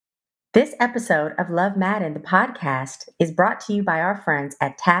This episode of Love Madden, the podcast, is brought to you by our friends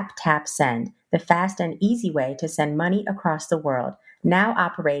at Tap Tap Send, the fast and easy way to send money across the world, now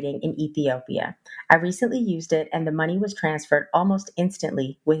operating in Ethiopia. I recently used it and the money was transferred almost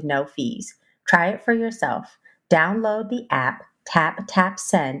instantly with no fees. Try it for yourself. Download the app Tap Tap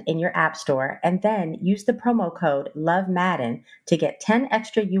Send in your app store and then use the promo code Love Madden to get 10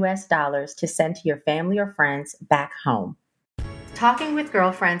 extra US dollars to send to your family or friends back home. Talking with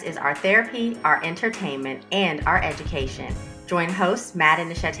Girlfriends is our therapy, our entertainment, and our education. Join hosts Madden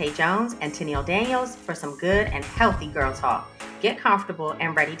Neshete Jones and Tennille Daniels for some good and healthy girl talk. Get comfortable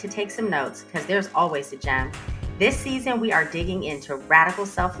and ready to take some notes because there's always a gem. This season, we are digging into radical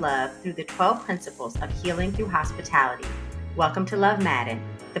self-love through the 12 principles of healing through hospitality. Welcome to Love Madden,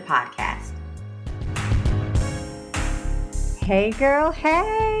 the podcast. Hey, girl.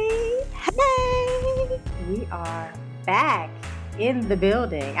 Hey. Hey. We are back in the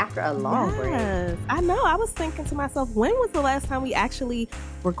building after a long break. I know. I was thinking to myself, when was the last time we actually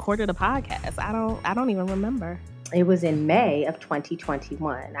recorded a podcast? I don't even remember. It was in May of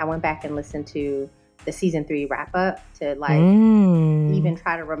 2021. I went back and listened to the season 3 wrap up to even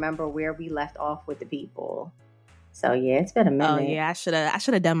try to remember where we left off with the people. So yeah, it's been a minute. Oh yeah, I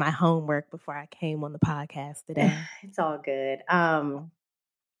should have done my homework before I came on the podcast today. It's all good.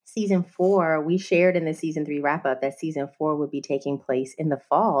 Season 4, we shared in the season 3 wrap up that season 4 would be taking place in the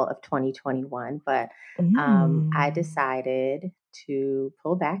fall of 2021. But I decided to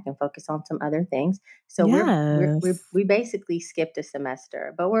pull back and focus on some other things. So we basically skipped a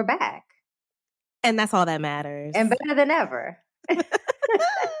semester, but we're back. And that's all that matters. And better than ever.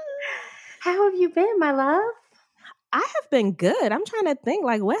 How have you been, my love? I have been good. I'm trying to think,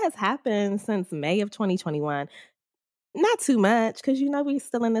 what has happened since May of 2021? Not too much, because we're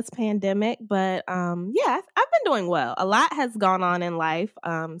still in this pandemic, but I've been doing well. A lot has gone on in life,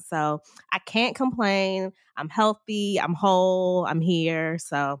 so I can't complain. I'm healthy, I'm whole, I'm here,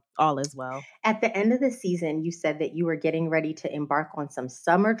 so all is well. At the end of the season, you said that you were getting ready to embark on some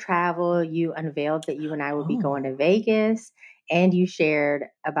summer travel. You unveiled that you and I would be going to Vegas, and you shared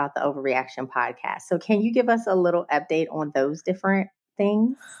about the Overreaction podcast. So can you give us a little update on those different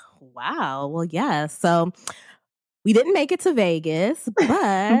things? Wow. Well, yeah. So we didn't make it to Vegas,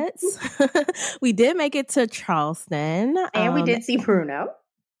 but we did make it to Charleston. And we did see Bruno.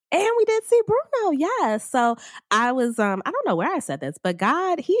 Yes. So I was, I don't know where I said this, but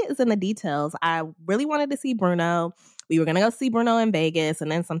God, he is in the details. I really wanted to see Bruno. We were going to go see Bruno in Vegas,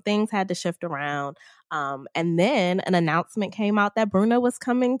 and then some things had to shift around. And then an announcement came out that Bruno was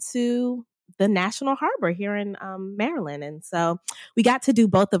coming to the National Harbor here in Maryland. And so we got to do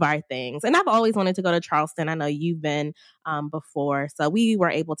both of our things. And I've always wanted to go to Charleston. I know you've been before. So we were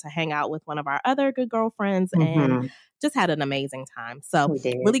able to hang out with one of our other good girlfriends and just had an amazing time. So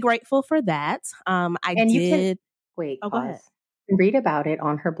really grateful for that. Pause. Read about it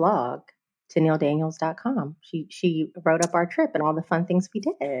on her blog, TennilleDaniels.com. She wrote up our trip and all the fun things we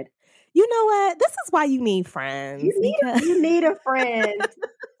did. You know what? This is why you need friends. You need a friend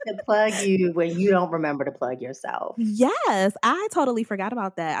to plug you when you don't remember to plug yourself. Yes, I totally forgot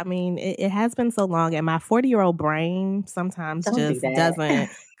about that. I mean, it has been so long, and my 40-year-old brain sometimes doesn't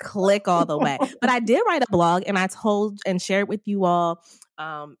click all the way. But I did write a blog, and I told and shared with you all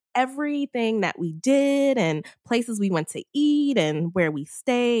everything that we did and places we went to eat and where we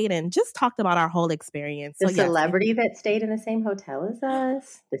stayed, and just talked about our whole experience. The celebrity that stayed in the same hotel as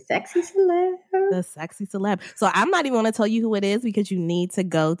us, the sexy celeb. So I'm not even going to tell you who it is, because you need to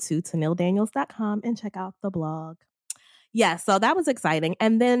go to TennilleDaniels.com and check out the blog. Yeah, so that was exciting.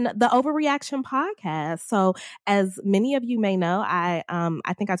 And then the Overreaction podcast. So as many of you may know, I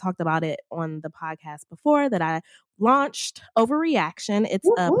think I talked about it on the podcast before, that I launched Overreaction. It's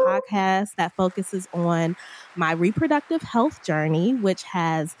a podcast that focuses on my reproductive health journey, which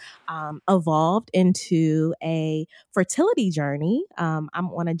has evolved into a fertility journey. I'm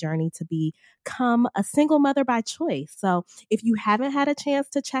on a journey to become a single mother by choice. So if you haven't had a chance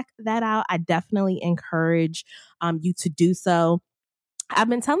to check that out, I definitely encourage you to do so. I've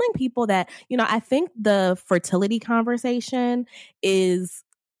been telling people that, I think the fertility conversation is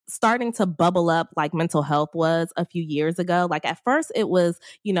starting to bubble up like mental health was a few years ago. Like at first it was,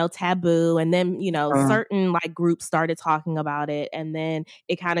 taboo, and then, certain groups started talking about it, and then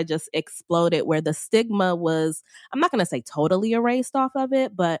it kind of just exploded where the stigma was, I'm not going to say totally erased off of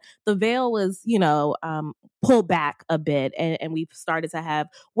it, but the veil was, pulled back a bit, and we've started to have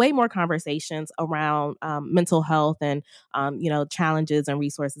way more conversations around mental health and, challenges and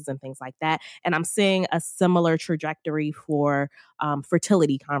resources and things like that. And I'm seeing a similar trajectory for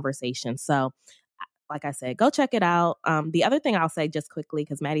fertility conversation. So like I said, go check it out. The other thing I'll say just quickly,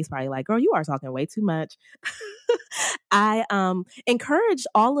 because Maddie's probably like, girl, you are talking way too much. I encourage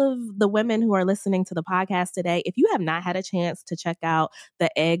all of the women who are listening to the podcast today, if you have not had a chance to check out the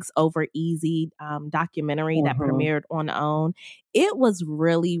Eggs Over Easy documentary that premiered on OWN, it was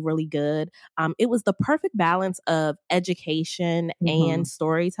really, really good. It was the perfect balance of education and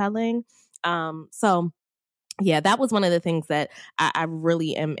storytelling. So yeah, that was one of the things that I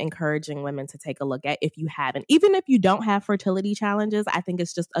really am encouraging women to take a look at if you haven't. Even if you don't have fertility challenges, I think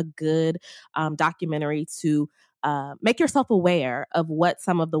it's just a good documentary to make yourself aware of what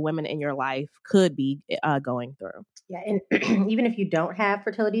some of the women in your life could be going through. Yeah, and even if you don't have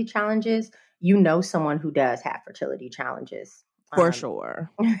fertility challenges, you know someone who does have fertility challenges. For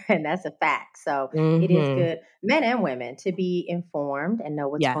sure. And that's a fact. So it is good, men and women, to be informed and know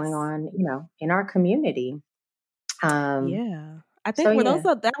what's going on, in our community. Yeah. I think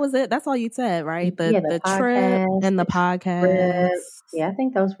that was it. That's all you said, right? The trip and the podcast. Yeah, I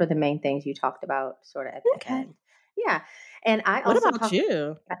think those were the main things you talked about sort of at the end. Yeah. And I also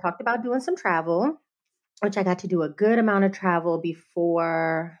talked about doing some travel, which I got to do a good amount of travel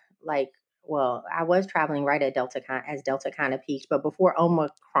before, I was traveling right at Delta kind of peaked, but before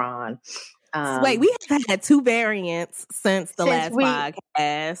Omicron. Wait, we have had 2 variants since the last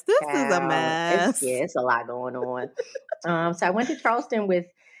podcast. This is a mess. It's a lot going on. So I went to Charleston with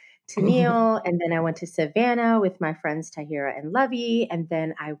Tennille, and then I went to Savannah with my friends Tahira and Lovey, and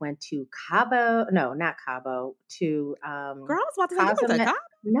then I went to Cabo. No, not Cabo. To girl, I was about to say you went to Cabo.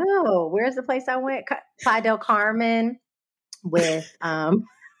 No, where's the place I went? Playa del Carmen with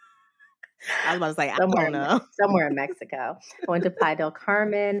I was about to say, I don't know. Somewhere in Mexico. I went to Playa del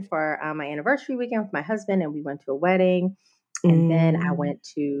Carmen for my anniversary weekend with my husband, and we went to a wedding. And then I went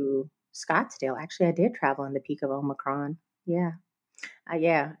to Scottsdale. Actually, I did travel in the peak of Omicron. Yeah. I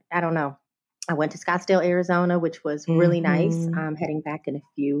don't know. I went to Scottsdale, Arizona, which was really nice. Heading back in a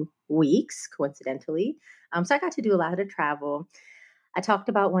few weeks, coincidentally. So I got to do a lot of travel. I talked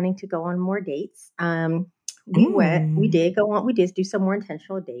about wanting to go on more dates. We did do some more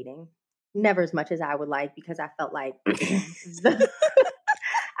intentional dating. Never as much as I would like, because I felt like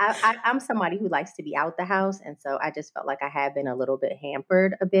I'm somebody who likes to be out the house. And so I just felt like I had been a little bit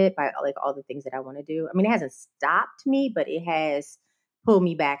hampered a bit by all the things that I want to do. I mean, it hasn't stopped me, but it has pulled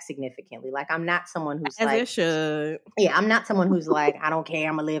me back significantly. Like, I'm not someone who's it should. Yeah, I'm not someone who's like, I don't care,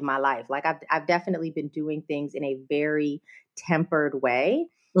 I'm gonna live my life. Like, I've definitely been doing things in a very tempered way.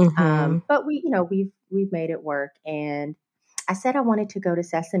 But we've made it work. And I said I wanted to go to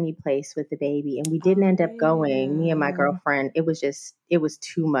Sesame Place with the baby, and we didn't end up going. Me and my girlfriend, it was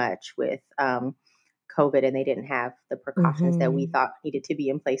too much with COVID, and they didn't have the precautions that we thought needed to be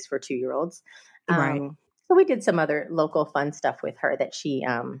in place for 2-year-olds. Right. So we did some other local fun stuff with her that she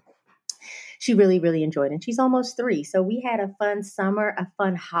really, really enjoyed, and she's almost 3. So we had a fun summer, a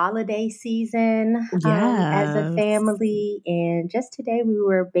fun holiday season as a family. And just today we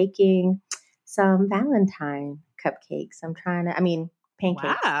were baking some Valentine cupcakes.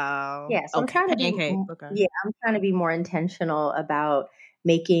 Pancakes. Wow. Yeah. So I'm trying to be more intentional about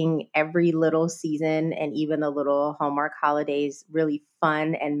making every little season and even the little Hallmark holidays really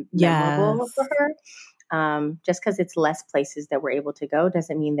fun and memorable for her. Just because it's less places that we're able to go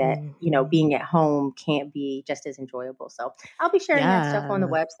doesn't mean that, being at home can't be just as enjoyable. So I'll be sharing that stuff on the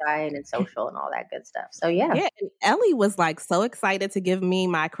website and social and all that good stuff. So yeah. And Ellie was so excited to give me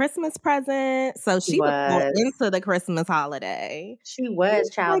my Christmas present. So she was into the Christmas holiday. She was,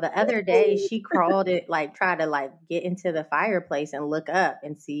 child. The other day she crawled tried to get into the fireplace and look up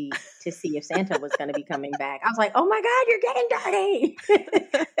and see if Santa was going to be coming back. I was like, oh my God, you're getting dirty.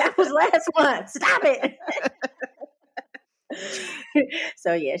 That was last month. Stop it.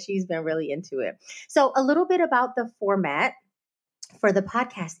 So yeah, she's been really into it. So a little bit about the format for the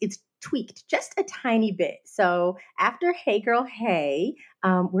podcast. It's tweaked just a tiny bit. So after Hey Girl Hey,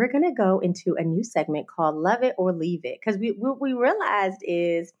 we're going to go into a new segment called Love It or Leave It. Because what we realized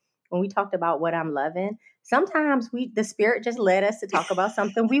is when we talked about what I'm loving, sometimes the spirit just led us to talk about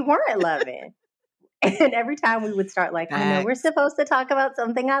something we weren't loving. And every time we would start I know we're supposed to talk about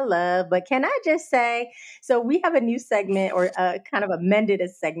something I love, but can I just say, so we have a new segment, or kind of amended a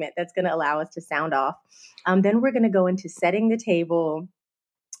segment that's going to allow us to sound off. Then we're going to go into setting the table,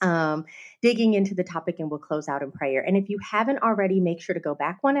 digging into the topic, and we'll close out in prayer. And if you haven't already, make sure to go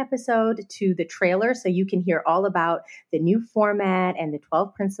back one episode to the trailer so you can hear all about the new format and the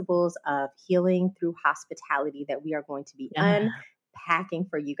 12 principles of healing through hospitality that we are going to be unpacking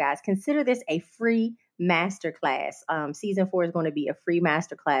for you guys. Consider this a free masterclass. Season 4 is going to be a free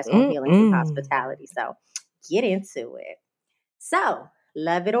masterclass on healing through hospitality. So get into it. So,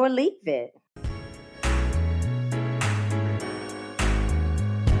 love it or leave it.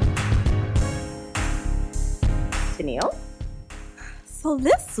 Tennille. So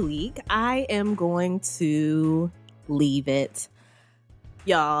this week, I am going to leave it.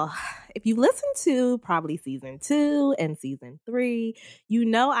 Y'all, if you listen to probably season 2 and season 3, you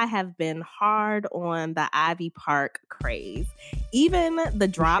know I have been hard on the Ivy Park craze. Even the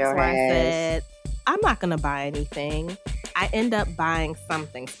drops where I said, I'm not going to buy anything, I end up buying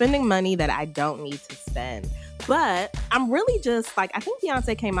something, spending money that I don't need to spend. But I'm really just like, I think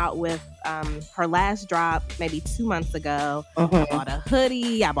Beyonce came out with her last drop maybe 2 months ago. I bought a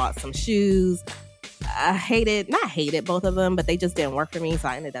hoodie, I bought some shoes. I not hated both of them, but they just didn't work for me, so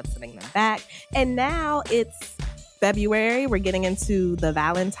I ended up sending them back. And now it's February. We're getting into the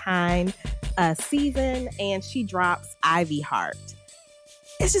Valentine season, and she drops Ivy Heart.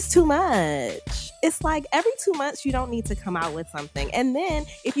 It's just too much. It's like every 2 months, you don't need to come out with something. And then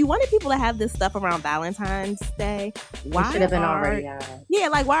if you wanted people to have this stuff around Valentine's Day, why it should have been already out? Yeah,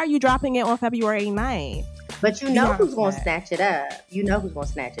 like why are you dropping it on February 9th? But you know who's going to snatch it up. You know who's going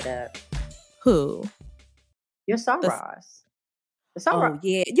to snatch it up. Who? Your Saras. Oh,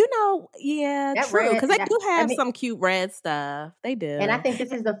 yeah. You know, yeah, that true. Because they do have some cute red stuff. They do. And I think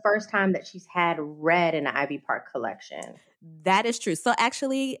this is the first time that she's had red in the Ivy Park collection. That is true. So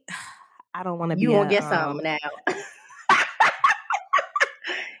actually, I don't want to be. You won't get some now.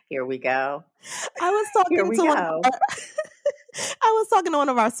 Here we go. I was talking to one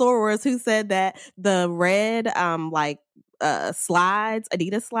of our sorors who said that the red, slides,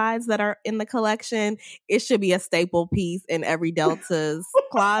 Adidas slides that are in the collection, it should be a staple piece in every Delta's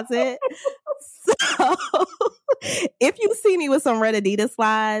closet. So if you see me with some red Adidas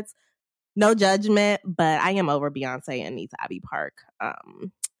slides, no judgment, but I am over Beyonce and these Ivy Park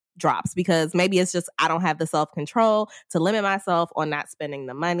drops, because maybe it's just I don't have the self-control to limit myself on not spending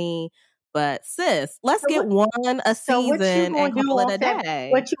the money. But sis, let's get one a season and call it a day.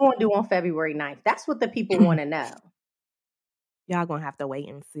 What you going to do on February 9th? That's what the people want to know. Y'all gonna have to wait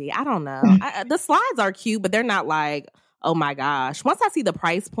and see. I don't know. The slides are cute, but they're not like, oh my gosh. Once I see the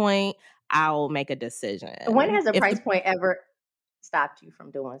price point, I'll make a decision. When has a price point ever stopped you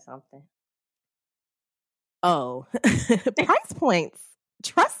from doing something? Oh, price points.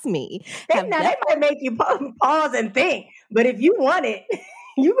 Trust me. They might make you pause and think. But if you want it,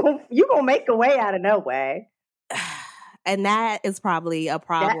 you gonna make a way out of no way. And that is probably a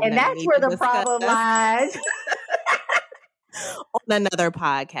problem. And that's where the problem lies. On another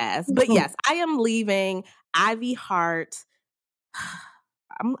podcast. But yes, I am leaving Ivy Heart.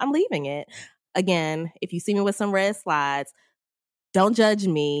 I'm leaving it. Again, if you see me with some red slides, don't judge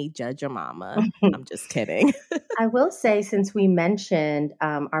me, judge your mama. I'm just kidding. I will say, since we mentioned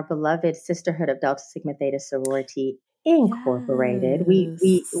our beloved Sisterhood of Delta Sigma Theta Sorority Incorporated,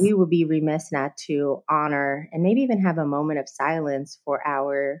 we would be remiss not to honor and maybe even have a moment of silence for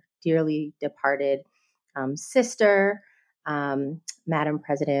our dearly departed sister, Madam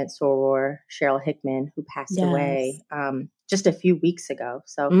President Soror Cheryl Hickman, who passed away just a few weeks ago.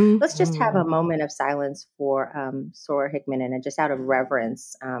 So let's just have a moment of silence for Soror Hickman, and just out of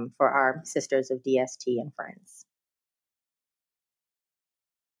reverence for our sisters of DST and friends.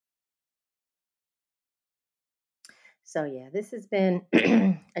 So yeah, this has been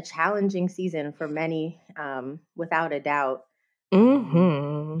a challenging season for many, without a doubt.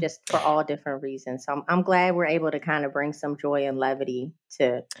 Just for all different reasons. So I'm glad we're able to kind of bring some joy and levity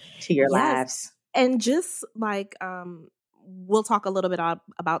to your lives. And just like we'll talk a little bit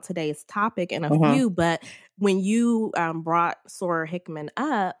about today's topic in a few, but when you brought Soror Hickman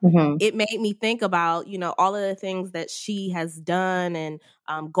up, it made me think about, all of the things that she has done and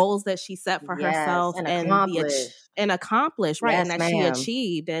goals that she set for herself and accomplished, right? Yes, and that she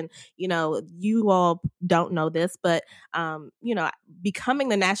achieved. And, you all don't know this, but, becoming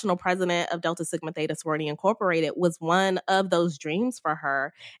the national president of Delta Sigma Theta Sorority Incorporated was one of those dreams for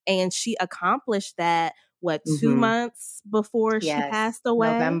her. And she accomplished that, 2 months before she passed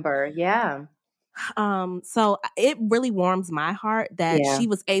away? November, yeah. So it really warms my heart that she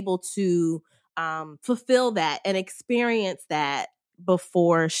was able to fulfill that and experience that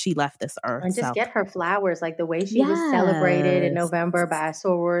before she left this earth. And just get her flowers, like the way she was celebrated in November by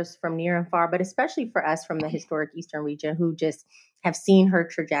sorors from near and far, but especially for us from the historic Eastern region who just have seen her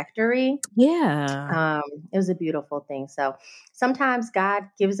trajectory. Yeah. It was a beautiful thing. So sometimes God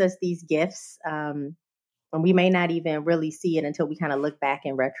gives us these gifts, and we may not even really see it until we kind of look back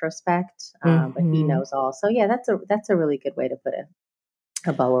in retrospect, but he knows all. So yeah, that's a really good way to put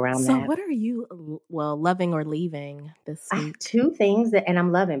a bow around that. So what are you, loving or leaving this week? I have two things and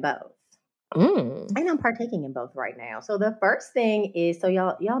I'm loving both. And I'm partaking in both right now. So the first thing is, so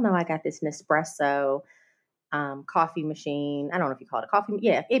y'all know I got this Nespresso coffee machine. I don't know if you call it a coffee.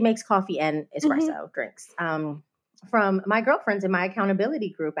 Yeah, it makes coffee and espresso drinks. from my girlfriends in my accountability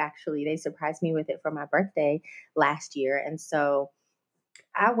group. Actually, they surprised me with it for my birthday last year. And so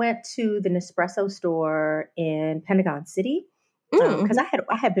I went to the Nespresso store in Pentagon City because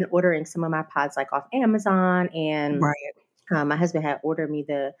I had been ordering some of my pods like off Amazon, and my husband had ordered me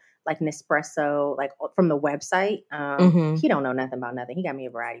the like Nespresso like from the website. He don't know nothing about nothing. He got me a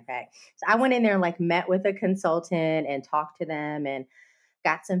variety pack. So I went in there and like met with a consultant and talked to them and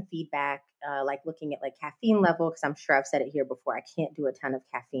got some feedback, like looking at like caffeine level, because I'm sure I've said it here before. I can't do a ton of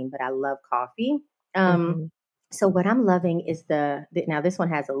caffeine, but I love coffee. So what I'm loving is now this one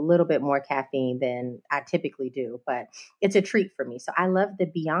has a little bit more caffeine than I typically do, but it's a treat for me. So I love the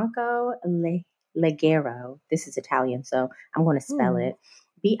Bianco Leggero. This is Italian, so I'm going to spell it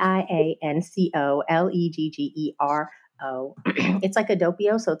BIANCOLEGGERO. It's like a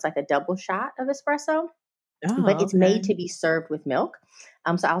doppio, so it's like a double shot of espresso. But it's made to be served with milk.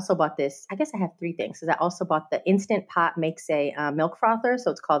 So I also bought this. I guess I have three things. Because I also bought the Instant Pot makes a milk frother.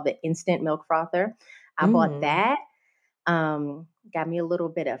 So it's called the Instant Milk Frother. I bought that. Got me a little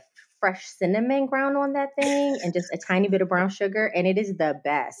bit of fresh cinnamon ground on that thing and just a tiny bit of brown sugar. And it is the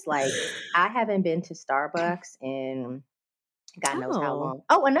best. Like, I haven't been to Starbucks in God knows how long.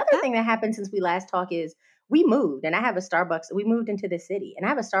 Oh, another thing that happened since we last talked is we moved, and I have a Starbucks. We moved into the city, and I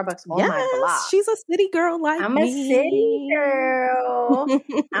have a Starbucks on my block. She's a city girl like I'm me. a city girl.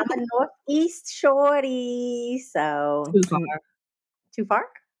 I'm a Northeast shorty. So Too far. Too far?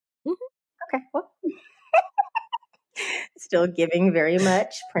 Mm-hmm. Okay. Well, still giving very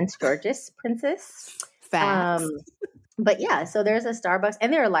much Prince George's princess. Facts. But yeah, so there's a Starbucks,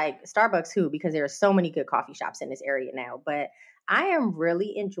 and they're like Starbucks who, because there are so many good coffee shops in this area now. But I am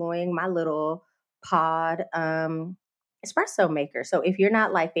really enjoying my little pod espresso maker. So if you're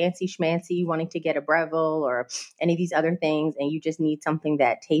not like fancy schmancy wanting to get a Breville or any of these other things, and you just need something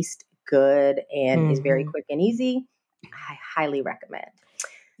that tastes good and is very quick and easy, I highly recommend.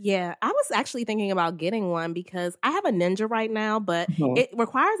 Yeah, I was actually thinking about getting one because I have a Ninja right now, but it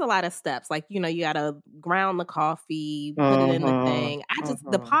requires a lot of steps. Like, you got to ground the coffee, put it in the thing.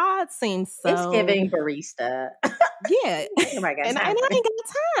 The pod seems so... It's giving barista. Yeah. And I ain't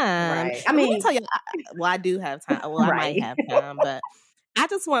got time. Right. I mean... Let me tell you, I do have time. Well, I might have time, but... I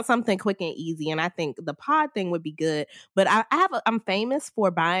just want something quick and easy, and I think the pod thing would be good. But I'm famous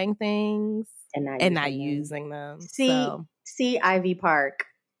for buying things and not using them. See Ivy Park.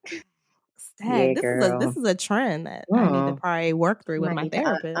 Hey, this is a trend that I need to probably work through with my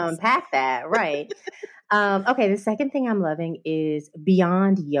therapist. Unpack that, right? Okay, the second thing I'm loving is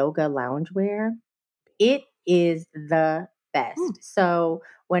Beyond Yoga loungewear. It is the best. So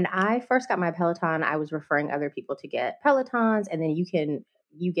when I first got my Peloton, I was referring other people to get Pelotons, and then you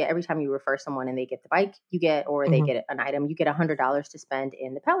get every time you refer someone and they get the bike, they get an item, you get $100 to spend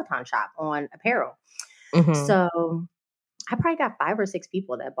in the Peloton shop on apparel. So I probably got 5 or 6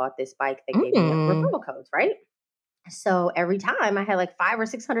 people that bought this bike that gave me referral codes, right? So every time I had like $500 or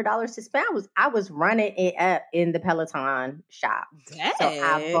 $600 to spend, I was running it up in the Peloton shop. Dang. So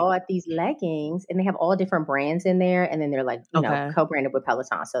I bought these leggings, and they have all different brands in there, and then they're like co-branded with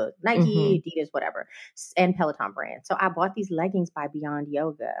Peloton, so Nike, Adidas, whatever, and Peloton brand. So I bought these leggings by Beyond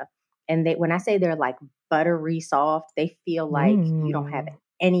Yoga, and when I say they're like buttery soft, they feel like you don't have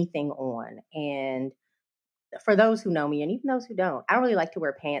anything on. And for those who know me, and even those who don't, I don't really like to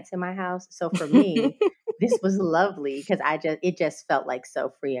wear pants in my house. So for me, this was lovely because it just felt like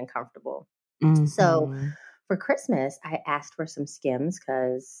so free and comfortable. So for Christmas, I asked for some Skims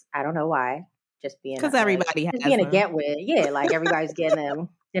because I don't know why. Just being everybody has being a get with, like everybody's getting them.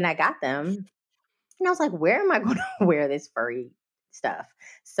 Then I got them, and I was like, where am I going to wear this furry stuff?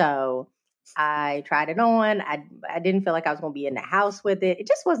 So I tried it on. I didn't feel like I was going to be in the house with it. It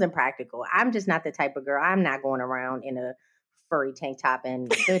just wasn't practical. I'm just not the type of girl. I'm not going around in a furry tank top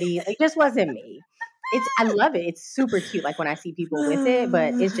and hoodie. It just wasn't me. I love it. It's super cute. Like when I see people with it,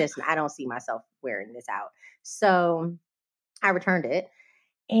 but it's just, I don't see myself wearing this out. So I returned it.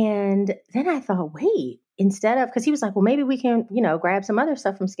 And then I thought, wait, because he was like, well, maybe we can, grab some other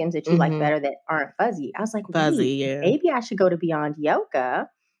stuff from Skims that you like better that aren't fuzzy. I was like, maybe I should go to Beyond Yoga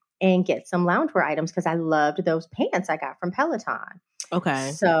and get some loungewear items because I loved those pants I got from Peloton.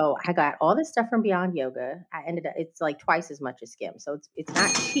 Okay. So I got all this stuff from Beyond Yoga. It's like twice as much as Skims. So it's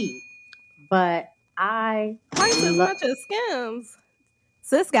not cheap, but twice as much as Skims.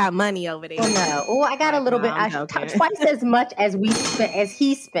 Sis got money over there. Oh, I got a little bit. Twice as much as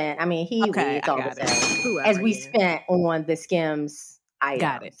he spent. I mean, it's all the same. As we spent on the Skims items.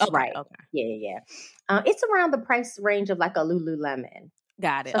 Got it. Okay, right. Okay. Yeah. It's around the price range of like a Lululemon.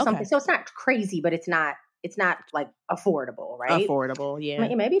 Got it. So it's not crazy, but it's not like affordable, right? Affordable, yeah.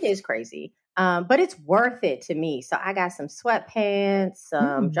 Maybe it is crazy. But it's worth it to me. So I got some sweatpants,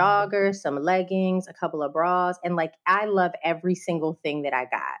 some joggers, some leggings, a couple of bras, and like I love every single thing that I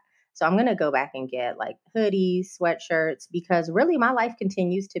got. So I'm gonna go back and get like hoodies, sweatshirts, because really my life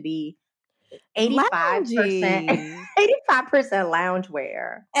continues to be 85% Loungy. 85%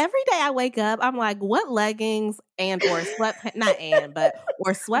 loungewear. Every day I wake up, I'm like, what leggings or sweatpants,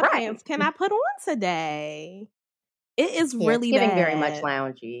 or sweatpants Right. can I put on today? It is Yeah, really it's giving bad. very much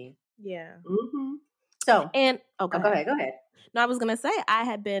loungy. Yeah. Mm-hmm. So, go ahead. No, I was gonna say I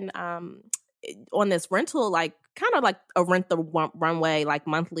had been on this rental, like kind of like a Rent the Runway, like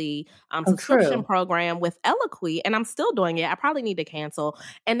monthly subscription program with Eloquii, and I'm still doing it. I probably need to cancel.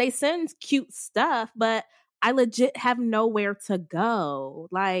 And they send cute stuff, but I legit have nowhere to go.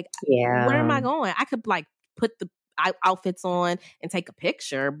 Like, where am I going? I could like put the outfits on and take a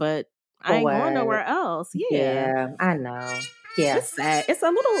picture, but I ain't going nowhere else. Yeah, I know. Yeah. It's sad. It's a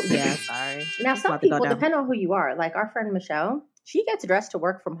little, sorry. Now, some people, depend on who you are. Like our friend Michelle, she gets dressed to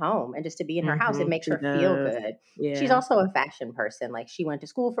work from home and just to be in her house. It makes her feel good. Yeah. She's also a fashion person. Like she went to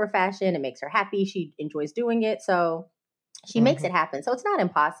school for fashion. It makes her happy. She enjoys doing it. So she makes it happen. So it's not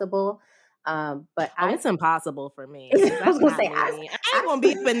impossible. But it's impossible for me. I was gonna say, I ain't gonna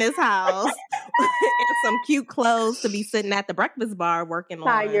be up in this house in some cute clothes to be sitting at the breakfast bar working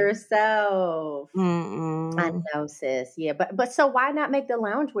by yourself. I know, sis. Yeah, but so why not make the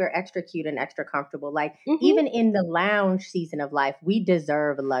loungewear extra cute and extra comfortable? Like even in the lounge season of life, we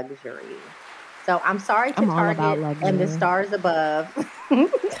deserve luxury. So I'm sorry to Target and the Stars Above.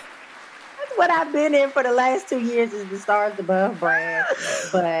 That's what I've been in for the last 2 years is the Stars Above brand.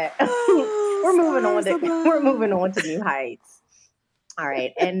 But we're moving on to new heights. All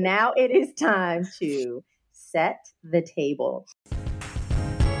right. And now it is time to set the table.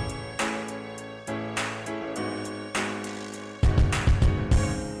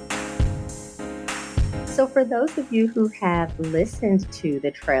 So for those of you who have listened to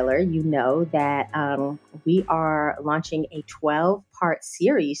the trailer, you know that we are launching a 12-part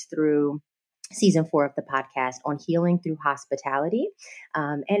series through season 4 of the podcast on healing through hospitality.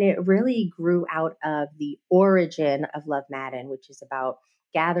 And it really grew out of the origin of Love Madden, which is about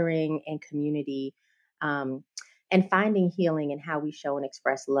gathering and community and finding healing in how we show and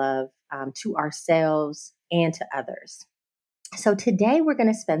express love to ourselves and to others. So today we're going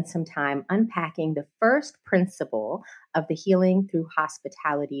to spend some time unpacking the first principle of the healing through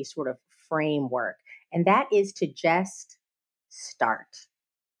hospitality sort of framework, and that is to just start.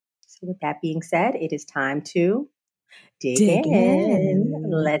 So with that being said, it is time to dig in.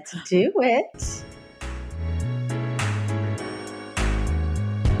 Let's do it.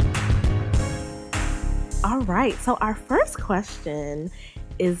 All right. So our first question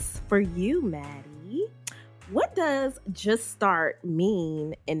is for you, Maddie. What does just start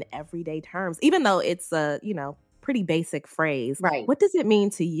mean in everyday terms? Even though it's a, pretty basic phrase. Right. What does it mean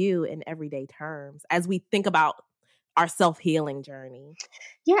to you in everyday terms as we think about our self-healing journey?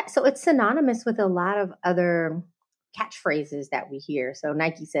 Yeah, so it's synonymous with a lot of other catchphrases that we hear. So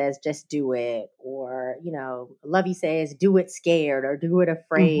Nike says, just do it. Or, Lovey says, do it scared or do it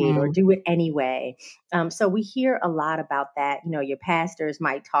afraid or do it anyway. So we hear a lot about that. Your pastors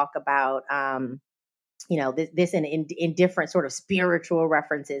might talk about, this in different sort of spiritual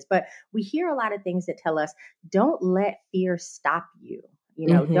references, but we hear a lot of things that tell us, don't let fear stop you.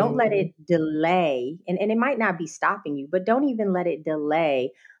 Don't let it delay. And it might not be stopping you, but don't even let it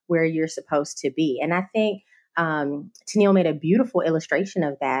delay where you're supposed to be. And I think Tennille made a beautiful illustration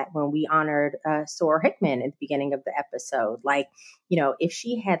of that when we honored Sora Hickman at the beginning of the episode. Like, if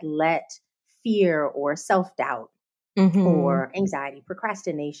she had let fear or self-doubt or anxiety,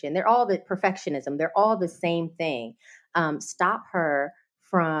 procrastination, they're all the perfectionism, they're all the same thing, stop her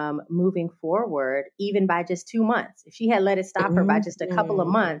from moving forward, even by just 2 months. If she had let it stop her by just a couple of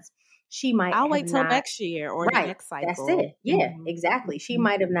months, she might I'll wait till next year or the next cycle. That's it. Yeah, exactly. She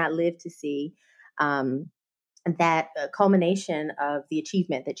might have not lived to see that culmination of the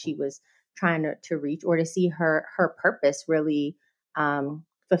achievement that she was trying to reach, or to see her purpose really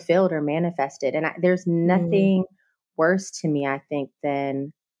fulfilled or manifested. And there's nothing worse to me, I think,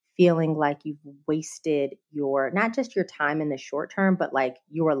 than feeling like you've wasted not just your time in the short term, but like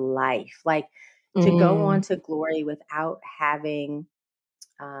your life, like to go on to glory without having,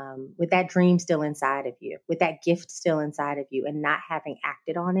 with that dream still inside of you, with that gift still inside of you, and not having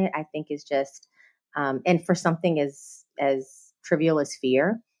acted on it, I think is just, and for something as trivial as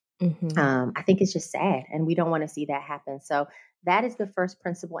fear, I think it's just sad, and we don't want to see that happen. So that is the first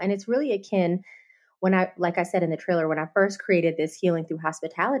principle. And it's really akin, like I said in the trailer, when I first created this healing through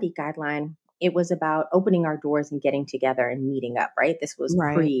hospitality guideline, it was about opening our doors and getting together and meeting up, right? This was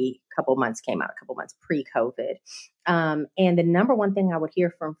Right. couple months pre-COVID. And the number one thing I would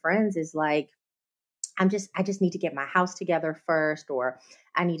hear from friends is like, I just need to get my house together first, or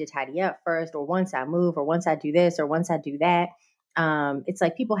I need to tidy up first, or once I move, or once I do this, or once I do that. It's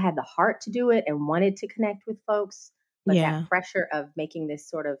like people had the heart to do it and wanted to connect with folks, but that Yeah. pressure of making this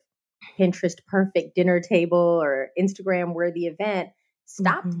sort of Pinterest perfect dinner table or Instagram worthy event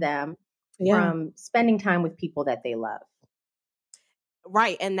stopped Mhm. them Yeah. from spending time with people that they love.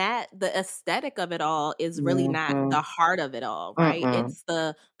 Right. And that the aesthetic of it all is really not Mm-hmm. the heart of it all, right? Mm-mm. It's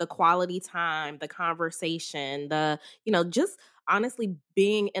the quality time, the conversation, just honestly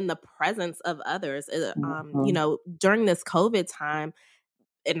being in the presence of others. Mm-hmm. During this COVID time,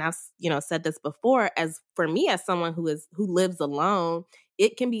 and I've said this before, as for me as someone who lives alone,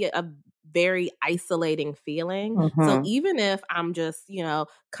 it can be a very isolating feeling. So Mm-hmm. even if I'm just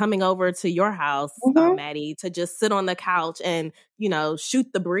coming over to your house, Mm-hmm. Maddie, to just sit on the couch and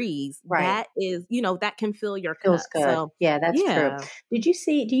shoot the breeze, Right. that is that can fill your Feels cup. good. So Yeah, that's true. yeah.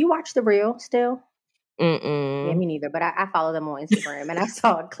 Do you watch The Real still? Yeah, Mm-mm. me neither. But I follow them on Instagram, and I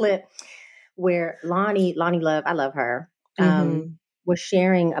saw a clip where Lonnie Love, I love her, Mm-hmm. was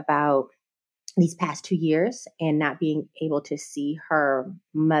sharing about these past 2 years and not being able to see her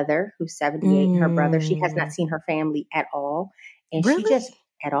mother, who's 78, and her brother. She has not Mm. seen her family at all, and she Really? just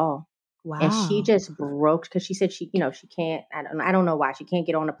at all. And she Wow. just broke because she said she can't. I don't know why she can't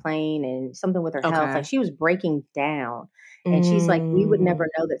get on a plane and something with her health. Like Okay. she was breaking down, and she's like, we would Mm. never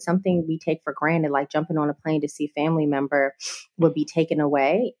know that something we take for granted, like jumping on a plane to see a family member, would be taken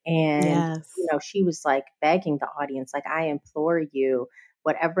away. And Yes. she was like begging the audience, like, I implore you,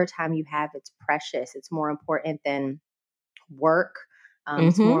 whatever time you have, it's precious. It's more important than work.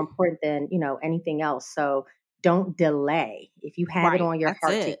 It's more Mm-hmm. important than, anything else. So don't delay. If you have it Right. on your That's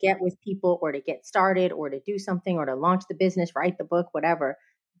heart to it. get with people or to get started or to do something or to launch the business, write the book, whatever,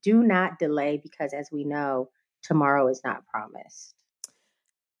 do not delay, because as we know, tomorrow is not promised.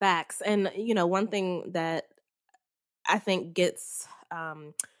 Facts. And one thing that I think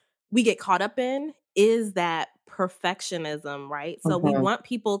we get caught up in is that perfectionism, right? So we Mm-hmm. want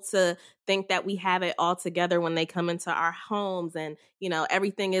people to think that we have it all together when they come into our homes, and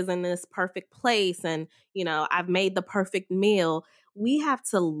everything is in this perfect place, and I've made the perfect meal. We have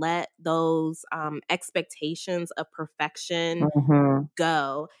to let those expectations of perfection Mm-hmm.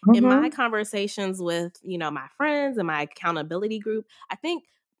 go. In my Mm-hmm. conversations with my friends and my accountability group, I think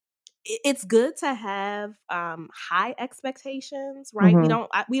it's good to have high expectations, right?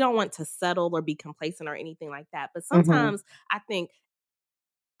 Mm-hmm. We don't want to settle or be complacent or anything like that. But Mm-hmm. sometimes I think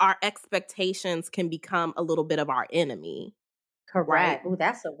our expectations can become a little bit of our enemy, right? Correct. Oh,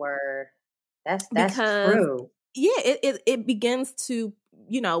 that's a word. That's Because true. it begins to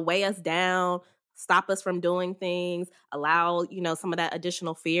weigh us down, stop us from doing things, allow some of that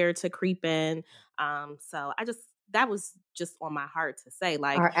additional fear to creep in. So that was just on my heart to say,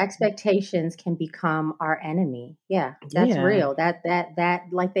 like, Our expectations can become our enemy. Yeah, that's yeah, real. That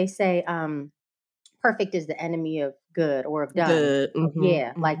like they say, perfect is the enemy of good or of done. good.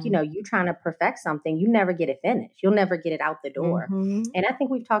 Yeah, like, Hmm. you trying to perfect something, you never get it finished. You'll never get it out the door. Mhm. And I think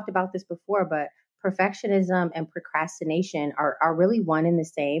we've talked about this before, but perfectionism and procrastination are really one and the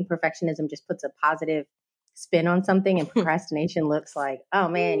same. Perfectionism just puts a positive spin on something, and procrastination looks like, oh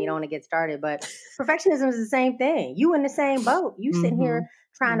man, you don't want to get started. But perfectionism is the same thing. You in the same boat. You sitting here Mhm.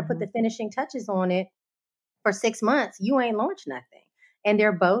 trying to put the Mhm. finishing touches on it for 6 months, you ain't launched nothing. And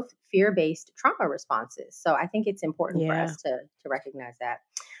they're both fear-based trauma responses. So I think it's important for Yeah. us to recognize that.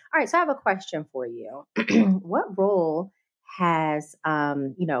 All right, so I have a question for you. What role has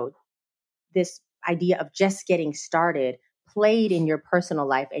this idea of just getting started played in your personal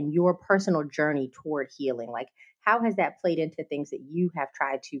life and your personal journey toward healing? Like, how has that played into things that you have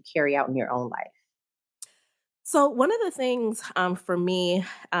tried to carry out in your own life? So one of the things for me,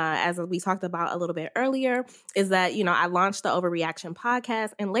 as we talked about a little bit earlier, is that I launched the Overreaction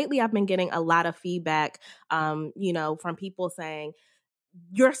podcast, and lately I've been getting a lot of feedback, from people saying,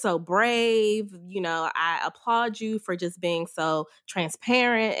 "You're so brave. I applaud you for just being so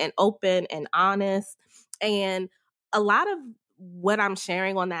transparent and open and honest." And a lot of what I'm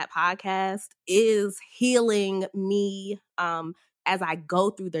sharing on that podcast is healing me as I go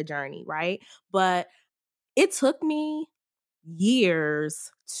through the journey, right? But it took me years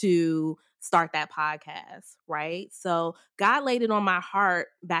to start that podcast, right? So God laid it on my heart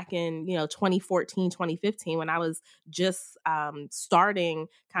back in, 2014, 2015, when I was just starting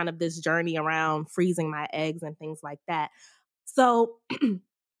kind of this journey around freezing my eggs and things like that. So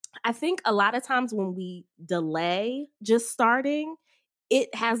I think a lot of times when we delay just starting,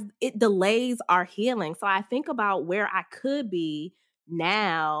 it delays our healing. So I think about where I could be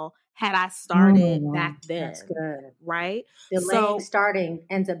now had I started back then. That's good. Right? Delaying starting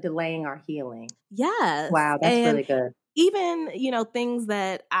ends up delaying our healing. Yes. Wow, that's really good. Even, things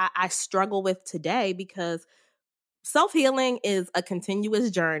that I struggle with today, because self-healing is a continuous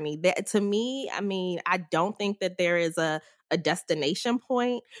journey. That, to me, I mean, I don't think that there is a destination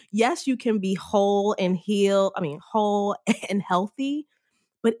point. Yes, you can be whole and healthy,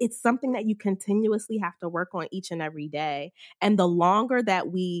 but it's something that you continuously have to work on each and every day. And the longer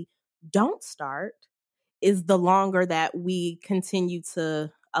that we don't start is the longer that we continue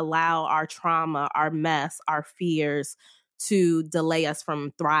to allow our trauma, our mess, our fears to delay us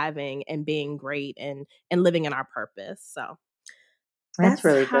from thriving and being great and living in our purpose. So that's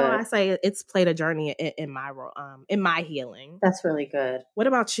really how good. I say it's played a journey in my healing. That's really good. What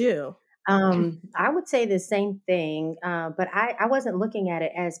about you? I would say the same thing, but I wasn't looking at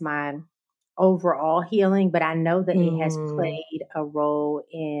it as my overall healing, but I know that it has played a role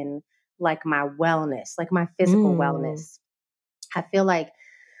in like my wellness, like my physical wellness. I feel like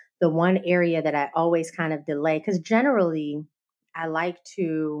the one area that I always kind of delay, because generally I like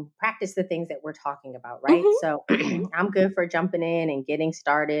to practice the things that we're talking about, right? So I'm good for jumping in and getting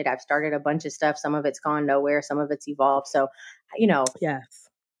started. I've started a bunch of stuff. Some of it's gone nowhere. Some of it's evolved. So, yes.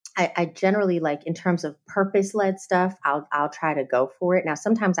 I generally, like, in terms of purpose-led stuff, I'll try to go for it. Now,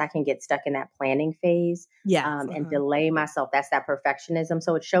 sometimes I can get stuck in that planning phase and delay myself. That's that perfectionism.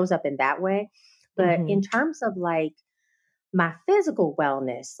 So it shows up in that way. But in terms of like my physical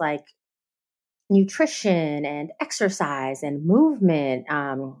wellness, like nutrition and exercise and movement,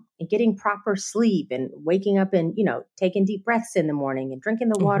 and getting proper sleep and waking up and, taking deep breaths in the morning and drinking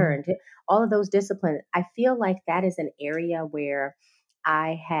the water and all of those disciplines, I feel like that is an area where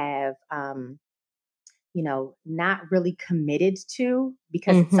I have, not really committed to,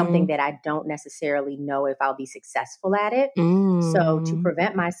 because it's something that I don't necessarily know if I'll be successful at it. So to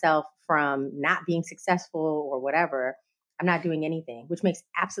prevent myself from not being successful or whatever, I'm not doing anything, which makes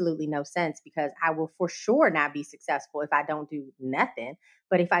absolutely no sense, because I will for sure not be successful if I don't do nothing.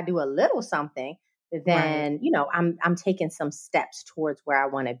 But if I do a little something, then, I'm taking some steps towards where I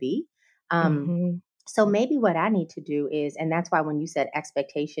want to be. So maybe what I need to do is, and that's why when you said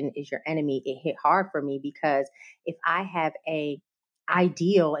expectation is your enemy, it hit hard for me, because if I have a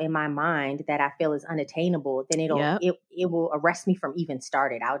ideal in my mind that I feel is unattainable, then it will arrest me from even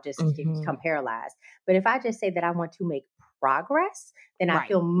starting. I'll just become paralyzed. But if I just say that I want to make progress, then I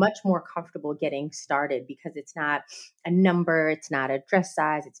feel much more comfortable getting started, because it's not a number, it's not a dress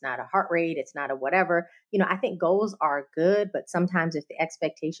size, it's not a heart rate, it's not a whatever. I think goals are good, but sometimes if the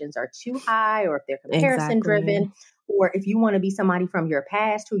expectations are too high, or if they're comparison driven, or if you want to be somebody from your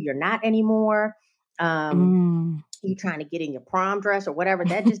past who you're not anymore, you trying to get in your prom dress or whatever,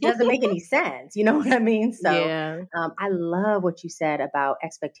 that just doesn't make any sense. You know what I mean? So I love what you said about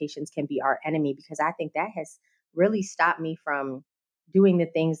expectations can be our enemy, because I think that has really stopped me from doing the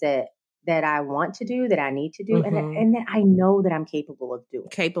things that I want to do, that I need to do, and that I know that I'm capable of doing.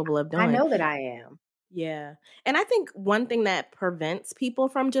 I know that I am. Yeah. And I think one thing that prevents people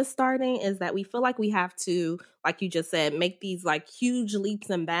from just starting is that we feel like we have to, like you just said, make these like huge leaps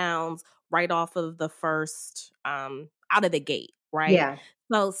and bounds right off of the first, out of the gate, right? Yeah.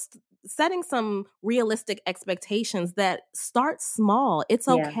 So setting some realistic expectations that start small. It's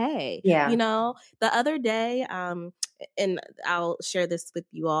okay. Yeah. The other day, and I'll share this with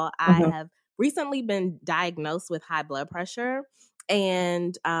you all, I have recently been diagnosed with high blood pressure,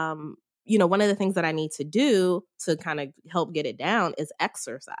 and one of the things that I need to do to kind of help get it down is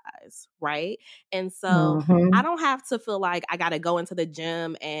exercise, right? And so I don't have to feel like I got to go into the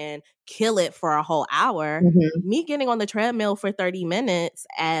gym and kill it for a whole hour. Me getting on the treadmill for 30 minutes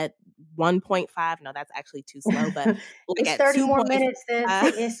at 1.5, no, that's actually too slow, but like it's 30 more minutes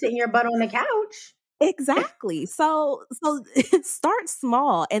than sitting your butt on the couch. Exactly. So start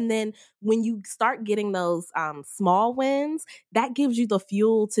small. And then when you start getting those small wins, that gives you the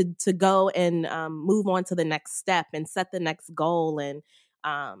fuel to go and move on to the next step and set the next goal. And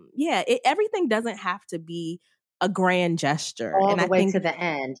everything doesn't have to be a grand gesture. All the way to the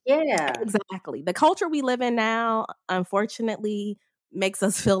end. Yeah. Exactly. The culture we live in now, unfortunately, makes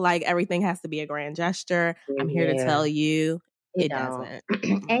us feel like everything has to be a grand gesture. I'm here to tell you, it doesn't.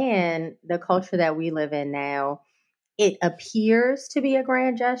 And the culture that we live in now, it appears to be a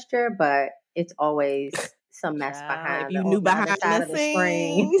grand gesture, but it's always some mess behind the side of the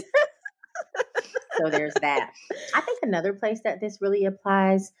screen. So there's that. I think another place that this really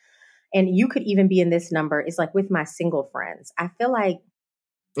applies, and you could even be in this number, is like with my single friends. I feel like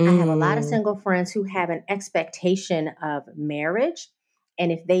I have a lot of single friends who have an expectation of marriage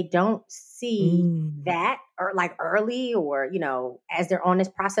And if they don't see that or like early or, you know, as they're on this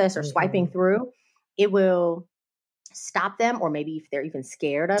process or swiping through, it will stop them, or maybe if they're even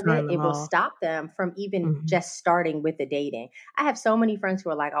scared of it, it will stop them from even just starting with the dating. I have so many friends who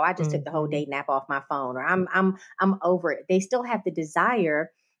are like, oh, I just took the whole dating app off my phone, or I'm over it. They still have the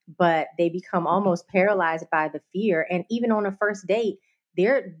desire, but they become almost paralyzed by the fear. And even on a first date,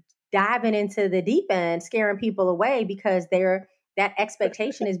 they're diving into the deep end, scaring people away because that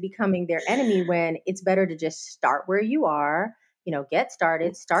expectation is becoming their enemy, when it's better to just start where you are, you know, get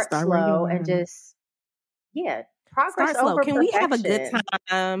started, start slow, and just, progress over Can perfection. we have a good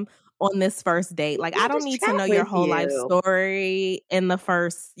time on this first date? Like, I don't need to know your whole life story in the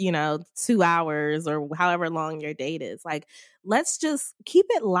first, 2 hours or however long your date is. Like, let's just keep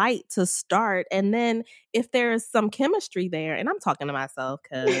it light to start. And then if there's some chemistry there, and I'm talking to myself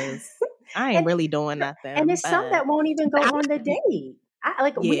because I ain't really doing nothing. And there's some that won't even go on the date.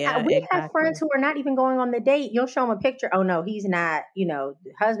 We have friends who are not even going on the date. You'll show them a picture. Oh no, he's not,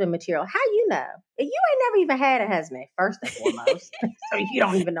 husband material. How you know? You ain't never even had a husband, first and foremost. So you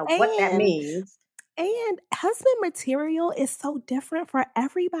don't even know what that means. And husband material is so different for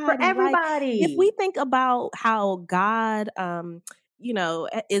everybody. For everybody. Like, if we think about how God,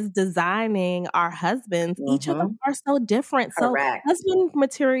 is designing our husbands, each of them are so different. Correct. So husband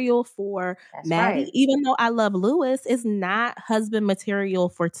material for Maddie, even though I love Lewis, is not husband material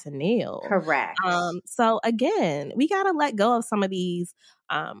for Tennille. Correct. So again, we got to let go of some of these,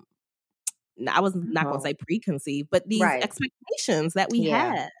 I was not going to say preconceived, but these expectations that we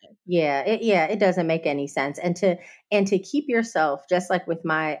had. It doesn't make any sense. And to keep yourself, just like with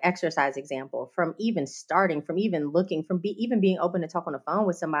my exercise example, from even starting, from even looking, from even being open to talk on the phone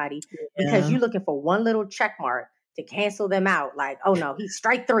with somebody, because you're looking for one little check mark to cancel them out. Like, oh no, he's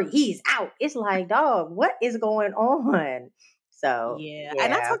strike 3, he's out. It's like, dog, what is going on? So,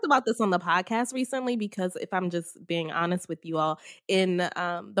 And I talked about this on the podcast recently, because if I'm just being honest with you all, in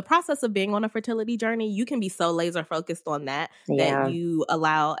the process of being on a fertility journey, you can be so laser focused on that you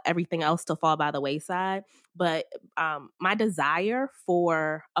allow everything else to fall by the wayside. But my desire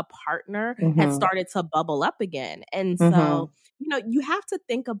for a partner had started to bubble up again. And so, you have to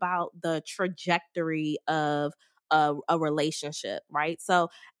think about the trajectory of a relationship, right?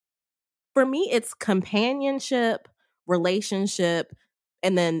 So for me, it's companionship, relationship,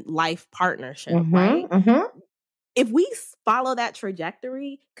 and then life partnership, right? If we follow that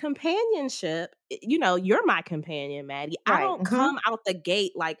trajectory, companionship, you're my companion, Maddie. I don't come out the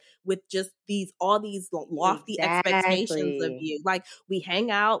gate like with just all these lofty expectations of you. Like, we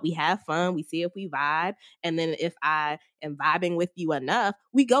hang out, we have fun, we see if we vibe, and then if I am vibing with you enough,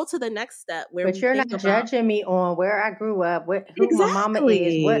 we go to the next step. But you're not judging me on where I grew up, who my mama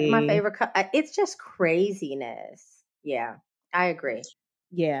is, what my favorite. It's just craziness. Yeah, I agree.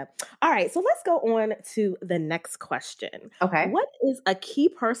 Yeah. All right. So let's go on to the next question. Okay. What is a key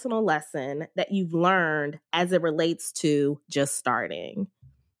personal lesson that you've learned as it relates to just starting?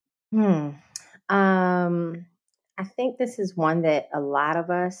 I think this is one that a lot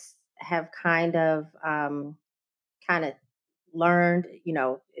of us have kind of learned,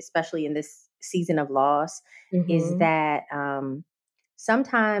 especially in this season of loss, is that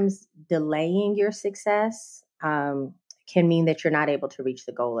sometimes delaying your success can mean that you're not able to reach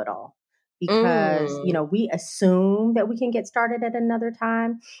the goal at all, because, we assume that we can get started at another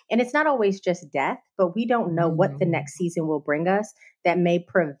time, and it's not always just death, but we don't know what the next season will bring us that may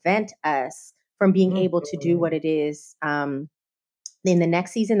prevent us from being able to do what it is in the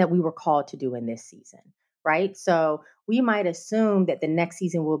next season that we were called to do in this season. Right. So we might assume that the next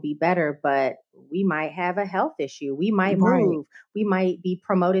season will be better, but we might have a health issue. We might move. We might be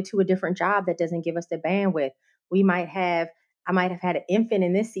promoted to a different job that doesn't give us the bandwidth. I might have had an infant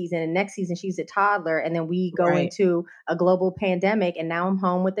in this season, and next season she's a toddler. And then we go into a global pandemic, and now I'm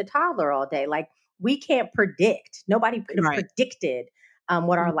home with the toddler all day. Like, we can't predict. Nobody could have predicted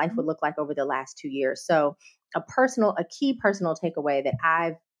what our life would look like over the last 2 years. So a key personal takeaway that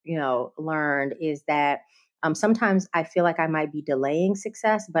I've, learned is that sometimes I feel like I might be delaying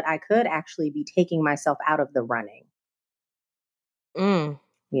success, but I could actually be taking myself out of the running.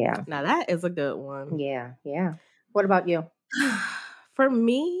 Yeah. Now that is a good one. Yeah. Yeah. What about you? For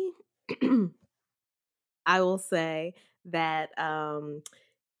me, I will say that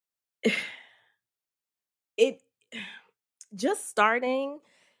just starting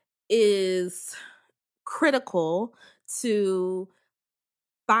is critical to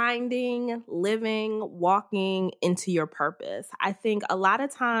finding, living, walking into your purpose. I think a lot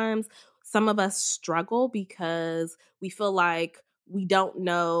of times some of us struggle because we feel like we don't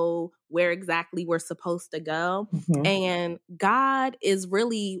know where exactly we're supposed to go. And God is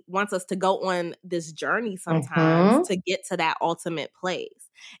really wants us to go on this journey sometimes to get to that ultimate place.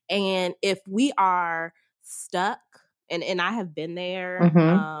 And if we are stuck, and I have been there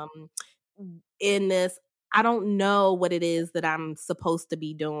in this, I don't know what it is that I'm supposed to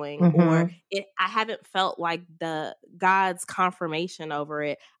be doing, or I haven't felt like the God's confirmation over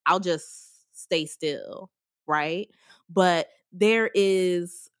it. I'll just stay still, right? But there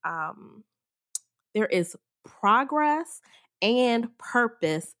is progress and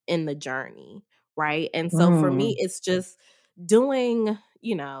purpose in the journey, right? And so for me, it's just doing,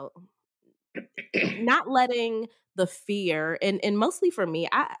 not letting the fear, and mostly for me,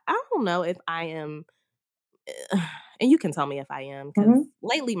 I don't know if I am, and you can tell me if I am, because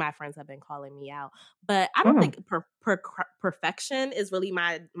lately my friends have been calling me out, but I don't think perfection is really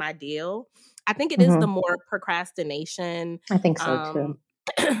my deal. I think it is the more procrastination. I think so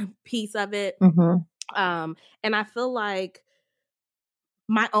too. Piece of it. And I feel like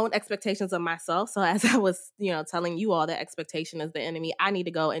my own expectations of myself. So as I was, telling you all that expectation is the enemy, I need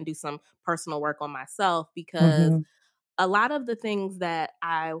to go and do some personal work on myself, because a lot of the things that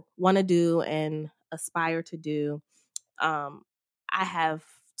I want to do and aspire to do, I have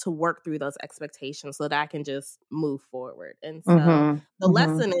to work through those expectations so that I can just move forward. And so the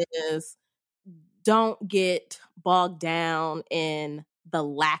lesson is, don't get bogged down in the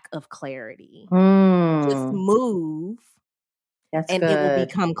lack of clarity. Just move. That's and good. It will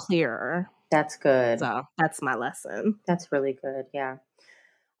become clearer. That's good. So that's my lesson. That's really good. Yeah.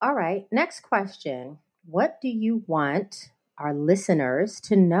 All right. Next question. What do you want our listeners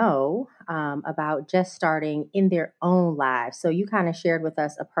to know about just starting in their own lives? So you kind of shared with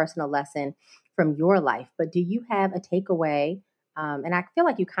us a personal lesson from your life, but do you have a takeaway? And I feel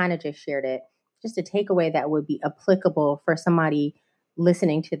like you kind of just shared it, just a takeaway that would be applicable for somebody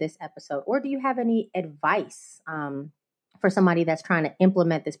listening to this episode. Or do you have any advice for somebody that's trying to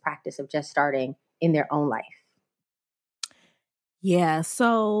implement this practice of just starting in their own life? Yeah.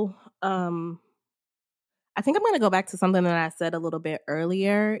 So I think I'm going to go back to something that I said a little bit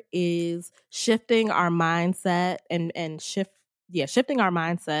earlier, is shifting our mindset and shifting our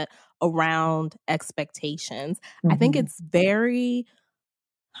mindset around expectations. I think it's very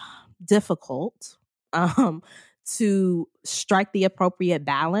difficult to strike the appropriate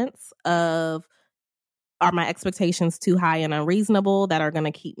balance of, are my expectations too high and unreasonable that are going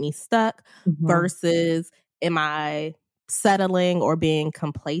to keep me stuck, versus am I settling or being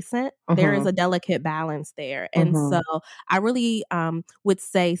complacent? There is a delicate balance there. And so I really would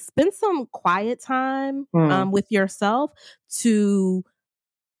say spend some quiet time with yourself to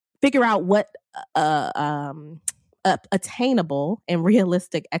figure out what attainable and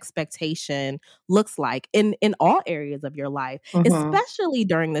realistic expectation looks like in all areas of your life, especially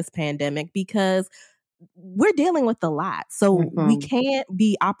during this pandemic, because we're dealing with a lot. So we can't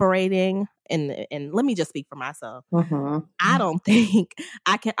be operating, and let me just speak for myself. I don't think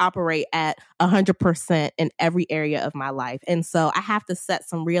I can operate at 100% in every area of my life. And so I have to set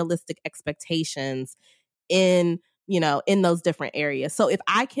some realistic expectations in those different areas. So if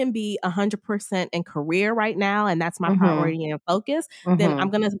I can be 100% in career right now, and that's my priority and focus, then I'm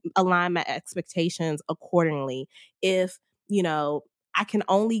going to align my expectations accordingly. If, I can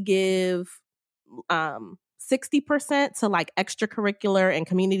only give 60% to like extracurricular and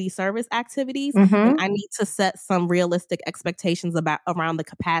community service activities, and I need to set some realistic expectations around the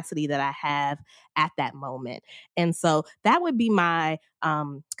capacity that I have at that moment. And so that would be my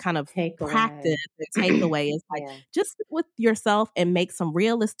kind of practice and takeaway is like, just sit with yourself and make some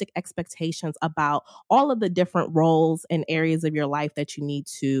realistic expectations about all of the different roles and areas of your life that you need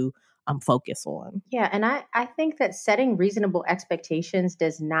to focus on. Yeah. And I think that setting reasonable expectations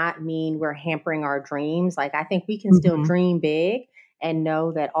does not mean we're hampering our dreams. Like, I think we can still dream big and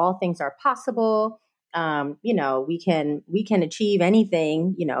know that all things are possible. We can achieve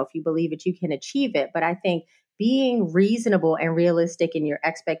anything, if you believe it, you can achieve it. But I think being reasonable and realistic in your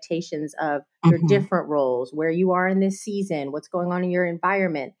expectations of your different roles, where you are in this season, what's going on in your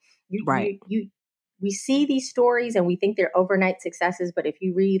environment, we see these stories and we think they're overnight successes. But if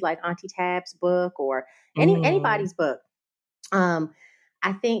you read like Auntie Tab's book or anybody's book,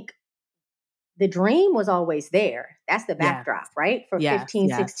 I think the dream was always there. That's the backdrop, right? For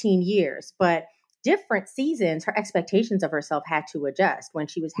 16 years. But different seasons, her expectations of herself had to adjust. When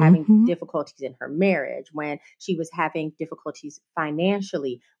she was having difficulties in her marriage, when she was having difficulties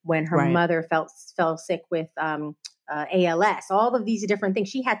financially, when her mother fell sick with ALS, all of these different things,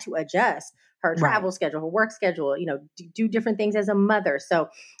 she had to adjust her travel schedule, her work schedule, do different things as a mother. So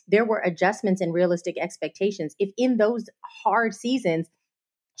there were adjustments and realistic expectations. If in those hard seasons,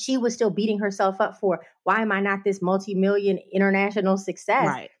 she was still beating herself up for, why am I not this multi-million international success?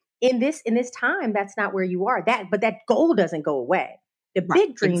 Right. In this time, that's not where you are. But that goal doesn't go away. The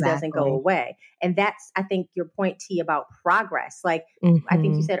big dream doesn't go away. And that's, I think, your point, T, about progress. Like, I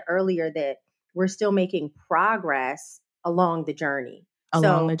think you said earlier that we're still making progress along the journey.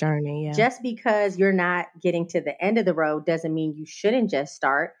 The journey, yeah. Just because you're not getting to the end of the road doesn't mean you shouldn't just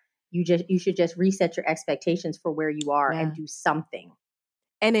start. You should just reset your expectations for where you are and do something.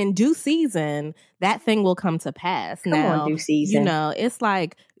 And in due season, that thing will come to pass. Come on, due season. It's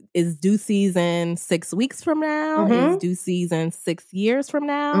like, is due season 6 weeks from now? Is due season 6 years from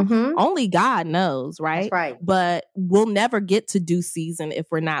now? Only God knows, right? That's right. But we'll never get to due season if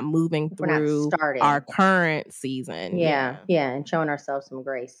we're not moving through our current season. Yeah, and showing ourselves some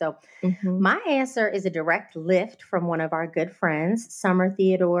grace. So my answer is a direct lift from one of our good friends, Summer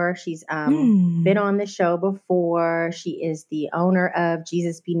Theodore. She's been on the show before. She is the owner of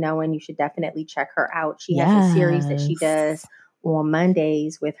Jesus Be Knowing. You should definitely check her out. She has a series that she does on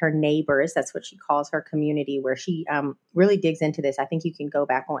Mondays with her neighbors. That's what she calls her community, where she really digs into this. I think you can go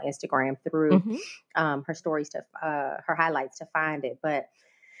back on Instagram through her stories her highlights to find it. But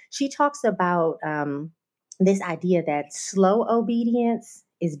she talks about this idea that slow obedience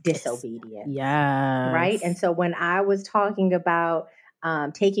is disobedience. Yeah. Right. And so when I was talking about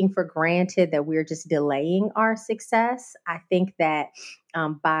taking for granted that we're just delaying our success, I think that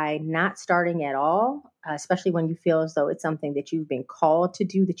by not starting at all, especially when you feel as though it's something that you've been called to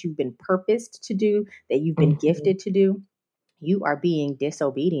do, that you've been purposed to do, that you've been gifted to do, you are being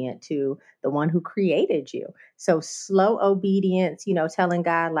disobedient to the one who created you. So slow obedience, telling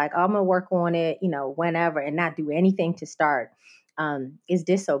God like, I'm going to work on it, whenever, and not do anything to start, is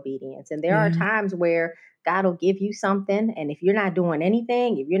disobedience. And there are times where God will give you something, and if you're not doing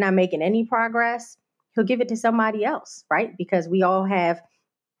anything, if you're not making any progress, he'll give it to somebody else, right? Because we all have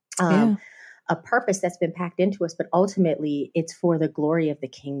a purpose that's been packed into us, but ultimately it's for the glory of the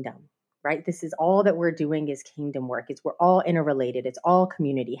kingdom, right? This is all that we're doing is kingdom work. We're all interrelated. It's all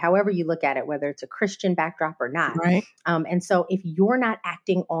community, however you look at it, whether it's a Christian backdrop or not. Right. And so if you're not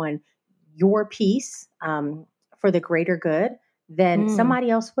acting on your piece for the greater good, then somebody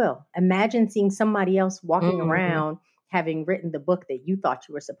else will. Imagine seeing somebody else walking around having written the book that you thought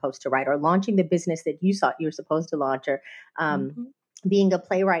you were supposed to write, or launching the business that you thought you were supposed to launch, or being a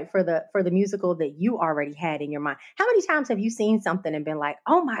playwright for the musical that you already had in your mind. How many times have you seen something and been like,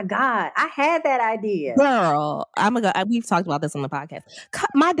 oh my God, I had that idea? Girl, we've talked about this on the podcast.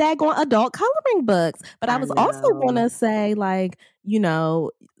 My daggone adult coloring books. But I was also going to say, like,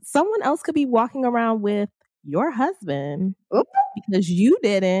 someone else could be walking around with your husband because you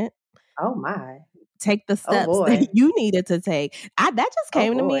didn't take the steps that you needed to take. That just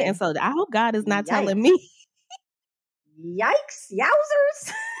came to me, and so I hope God is not telling me. Yikes,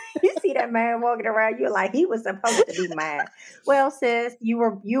 yowzers. You see that man walking around, you're like, he was supposed to be mine. Well, sis, you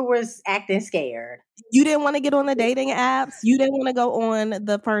was acting scared. You didn't want to get on the dating apps. You didn't want to go on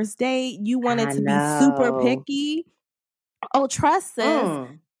the first date. You wanted to be super picky. Oh, trust sis.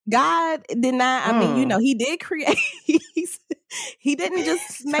 God did not. I mean, he did create. He didn't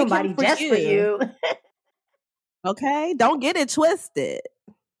just make somebody just for you. Okay, don't get it twisted.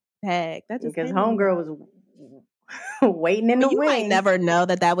 Heck, that just because homegirl was waiting in the wings. You might never know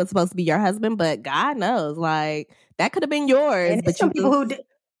that was supposed to be your husband, but God knows, like that could have been yours. And but some people who do.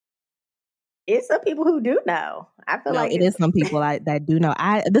 It's some people who do know. I feel like it is some people that do know.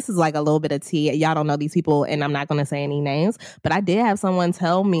 This is like a little bit of tea. Y'all don't know these people, and I'm not going to say any names. But I did have someone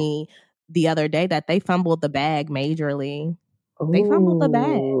tell me the other day that they fumbled the bag majorly. Ooh. They fumbled the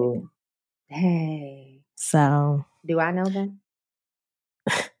bag. Hey. So do I know them?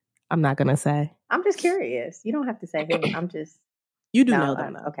 I'm not going to say. I'm just curious. You don't have to say who. I'm just. You do know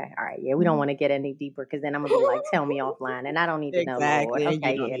them. Okay. All right. Yeah. We don't want to get any deeper because then I'm going to be like, tell me offline. And I don't need to know. Lord.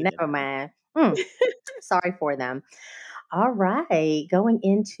 Okay. Yeah. Never mind. Sorry for them. All right. Going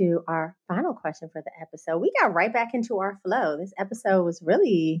into our final question for the episode. We got right back into our flow. This episode was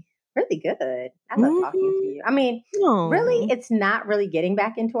really, really good. I love talking to you. I mean, really, it's not really getting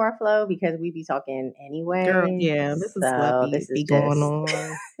back into our flow because we be talking anyway. Girl, yeah. This is going on.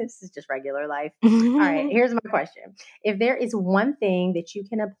 This is just regular life. All right. Here's my question. If there is one thing that you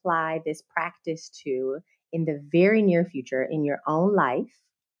can apply this practice to in the very near future in your own life,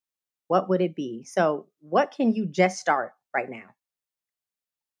 what would it be? So what can you just start right now?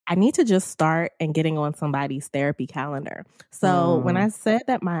 I need to just start and getting on somebody's therapy calendar. So when I said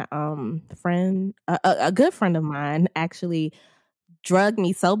that my friend, a good friend of mine actually drugged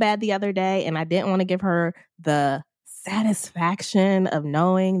me so bad the other day, and I didn't want to give her the satisfaction of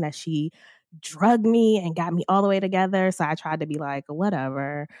knowing that she drugged me and got me all the way together. So I tried to be like,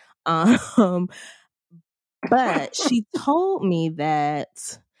 whatever. But she told me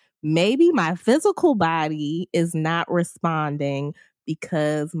that maybe my physical body is not responding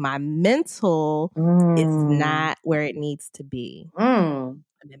because my mental is not where it needs to be. And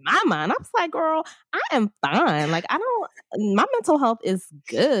in my mind, I was like, girl, I am fine. Like, my mental health is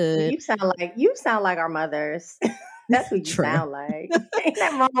good. You sound like our mothers. That's what you sound like. Ain't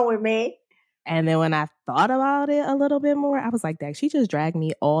that wrong with me? And then when I thought about it a little bit more, I was like, Dang, she just dragged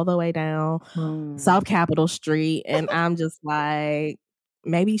me all the way down South Capitol Street. And I'm just like,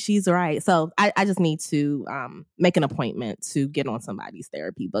 maybe she's right. So I just need to make an appointment to get on somebody's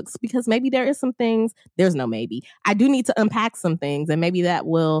therapy books, because maybe there is some things, there's no maybe. I do need to unpack some things, and maybe that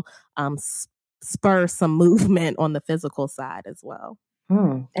will spur some movement on the physical side as well.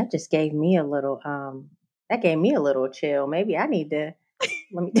 That just gave me a little, chill. Maybe I need to,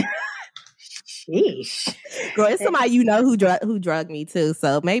 let me... Sheesh. Girl, it's somebody who drugged me too.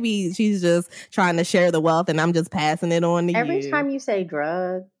 So maybe she's just trying to share the wealth and I'm just passing it on to you. Every time you say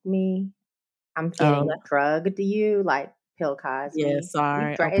drug me, I'm getting drugged to you, like Bill Cosby. Yeah,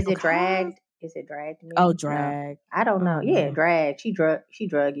 sorry. Is it dragged? Is it dragged me? Oh, drag. No, I don't know. Yeah, drag. She drug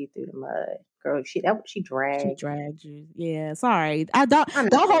you through the mud. Girl, she dragged. She dragged you. Yeah, sorry.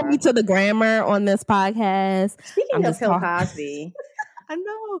 Don't hold me to the grammar on this podcast. Speaking of Bill Cosby. I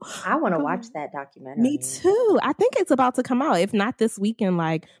know. I want to watch that documentary. Me too. I think it's about to come out. If not this weekend,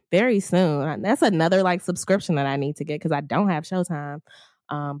 like very soon. That's another like subscription that I need to get because I don't have Showtime.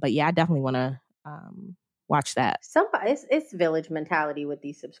 But yeah, I definitely want to watch that. It's village mentality with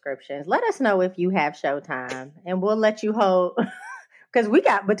these subscriptions. Let us know if you have Showtime, and we'll let you hold. Because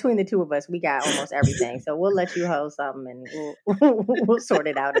between the two of us, we got almost everything. So we'll let you hold something, and we'll sort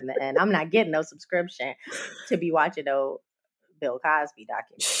it out in the end. I'm not getting no subscription to be watching Bill Cosby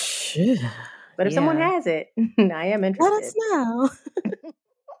documentary. But if someone has it, I am interested. Let us know.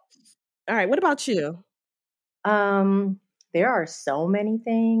 All right. What about you? There are so many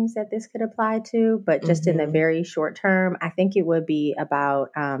things that this could apply to, but just in the very short term, I think it would be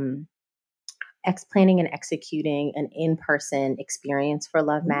about planning and executing an in-person experience for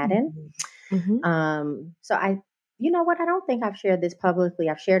Love Madden. So you know what? I don't think I've shared this publicly.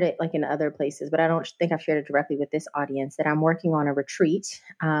 I've shared it like in other places, but I don't think I've shared it directly with this audience, that I'm working on a retreat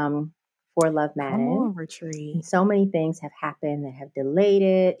for Love Madden. Retreat. So many things have happened that have delayed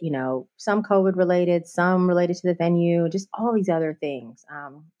it, some COVID related, some related to the venue, just all these other things.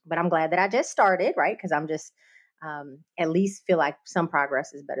 But I'm glad that I just started, right? Because I'm just at least feel like some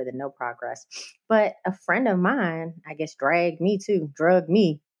progress is better than no progress. But a friend of mine, I guess, drugged me.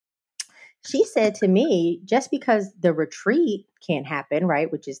 She said to me, just because the retreat can't happen,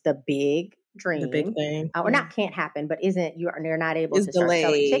 right, which is the big dream, the big thing, or not can't happen, but you're not able to start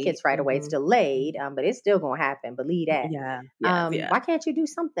selling tickets right away. It's delayed, but it's still going to happen. Believe that. Why can't you do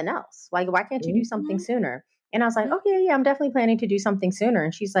something else? Like, why can't you do something sooner? And I was like, okay, yeah, I'm definitely planning to do something sooner.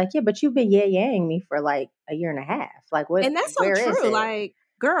 And she's like, yeah, but you've been yang me for like a year and a half. Like, what? And that's so true. Like,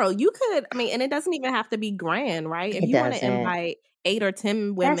 girl, you could. I mean, and it doesn't even have to be grand, right? If you want to invite 8 or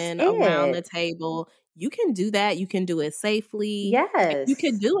 10 women around the table, you can do that. You can do it safely. Yes. You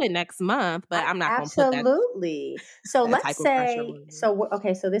can do it next month, but I'm not going to put that. Absolutely. So let's say,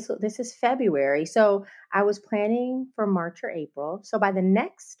 so this is February. So I was planning for March or April. So by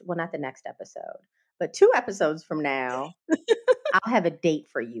not the next episode, but 2 episodes from now, I'll have a date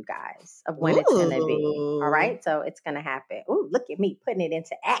for you guys of when it's going to be. All right. So it's going to happen. Ooh, look at me putting it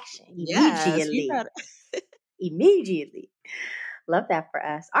into action immediately. Immediately. Love that for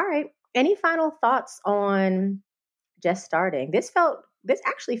us. All right. Any final thoughts on just starting? This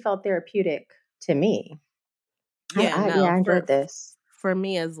actually felt therapeutic to me. I enjoyed this. For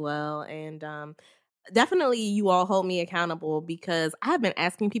me as well. And definitely you all hold me accountable, because I have been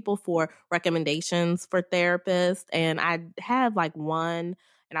asking people for recommendations for therapists, and I have like one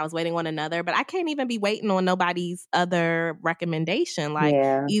and I was waiting on another, but I can't even be waiting on nobody's other recommendation. Like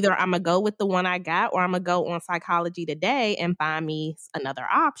either I'm going to go with the one I got, or I'm going to go on Psychology Today and find me another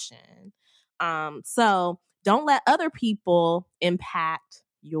option. So don't let other people impact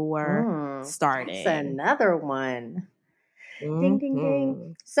your starting. That's another one. Ding, ding,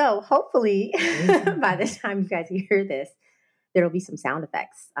 ding. So hopefully by the time you guys hear this, there'll be some sound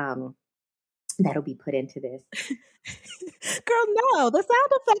effects that'll be put into this. Girl, no, the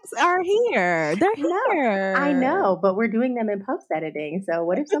sound effects are here. They're here. I know, but we're doing them in post editing. So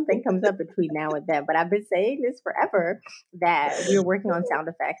what if something comes up between now and then? But I've been saying this forever, that we're working on sound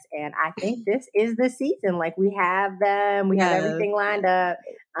effects, and I think this is the season. Like, we have them, we have everything lined up.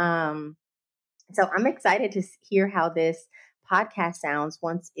 So I'm excited to hear how this podcast sounds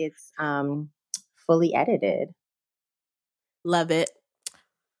once it's fully edited. Love it.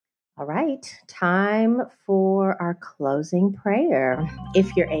 All right, time for our closing prayer.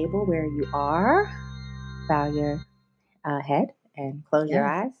 If you're able, where you are, bow your head and close your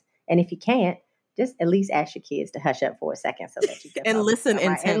eyes. And if you can't, just at least ask your kids to hush up for a second so that you can and listen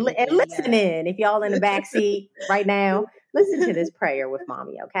intently. And listen in. If y'all in the back seat right now, listen to this prayer with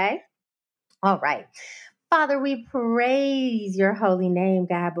mommy, okay? All right. Father, we praise your holy name,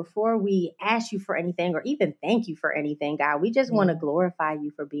 God. Before we ask you for anything or even thank you for anything, God, we just want to glorify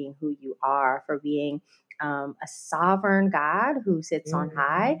you for being who you are, for being a sovereign God who sits on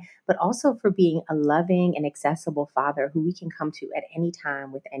high, but also for being a loving and accessible Father who we can come to at any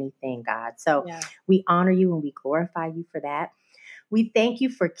time with anything, God. So we honor you and we glorify you for that. We thank you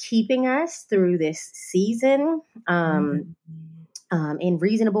for keeping us through this season. In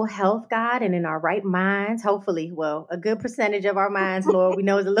reasonable health, God, and in our right minds, hopefully, well, a good percentage of our minds, Lord, we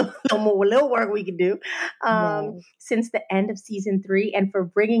know there's a little work we can do since the end of season 3 and for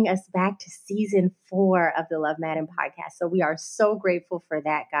bringing us back to season 4 of the Love Madden podcast. So we are so grateful for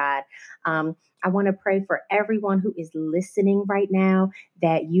that, God. I want to pray for everyone who is listening right now,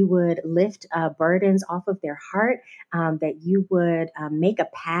 that you would lift burdens off of their heart, that you would make a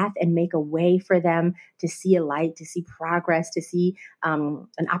path and make a way for them to see a light, to see progress, to see an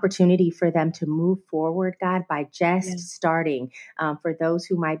opportunity for them to move forward, God, by just starting. For those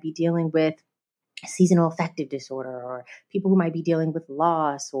who might be dealing with seasonal affective disorder, or people who might be dealing with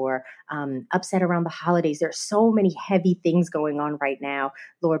loss or upset around the holidays. There are so many heavy things going on right now.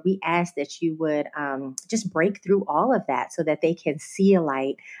 Lord, we ask that you would just break through all of that so that they can see a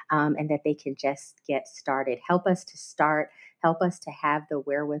light and that they can just get started. Help us to start. Help us to have the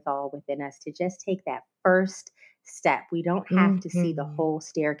wherewithal within us to just take that first step. We don't have to see the whole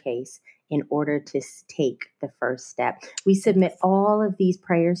staircase in order to take the first step. We submit all of these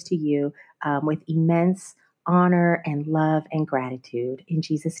prayers to you with immense honor and love and gratitude. In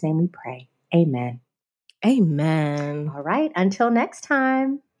Jesus' name we pray. Amen. Amen. All right. Until next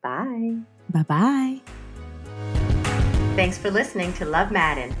time. Bye. Bye-bye. Thanks for listening to Love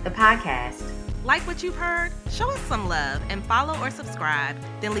Madden, the podcast. Like what you've heard? Show us some love and follow or subscribe,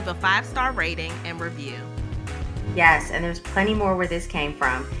 then leave a 5-star rating and review. Yes, and there's plenty more where this came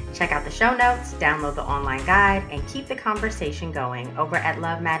from. Check out the show notes, download the online guide, and keep the conversation going over at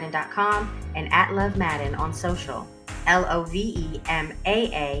lovemadden.com and at Love Madden on social. LOVEMAADEN.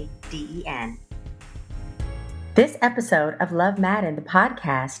 This episode of Love Madden, the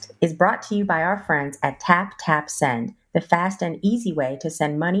podcast, is brought to you by our friends at Tap Tap Send, the fast and easy way to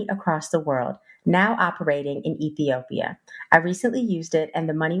send money across the world, now operating in Ethiopia. I recently used it and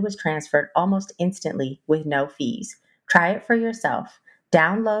the money was transferred almost instantly with no fees. Try it for yourself.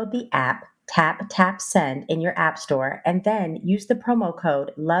 Download the app Tap Tap Send in your app store and then use the promo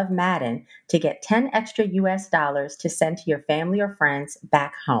code LOVEMADDEN to get 10 extra US dollars to send to your family or friends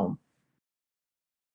back home.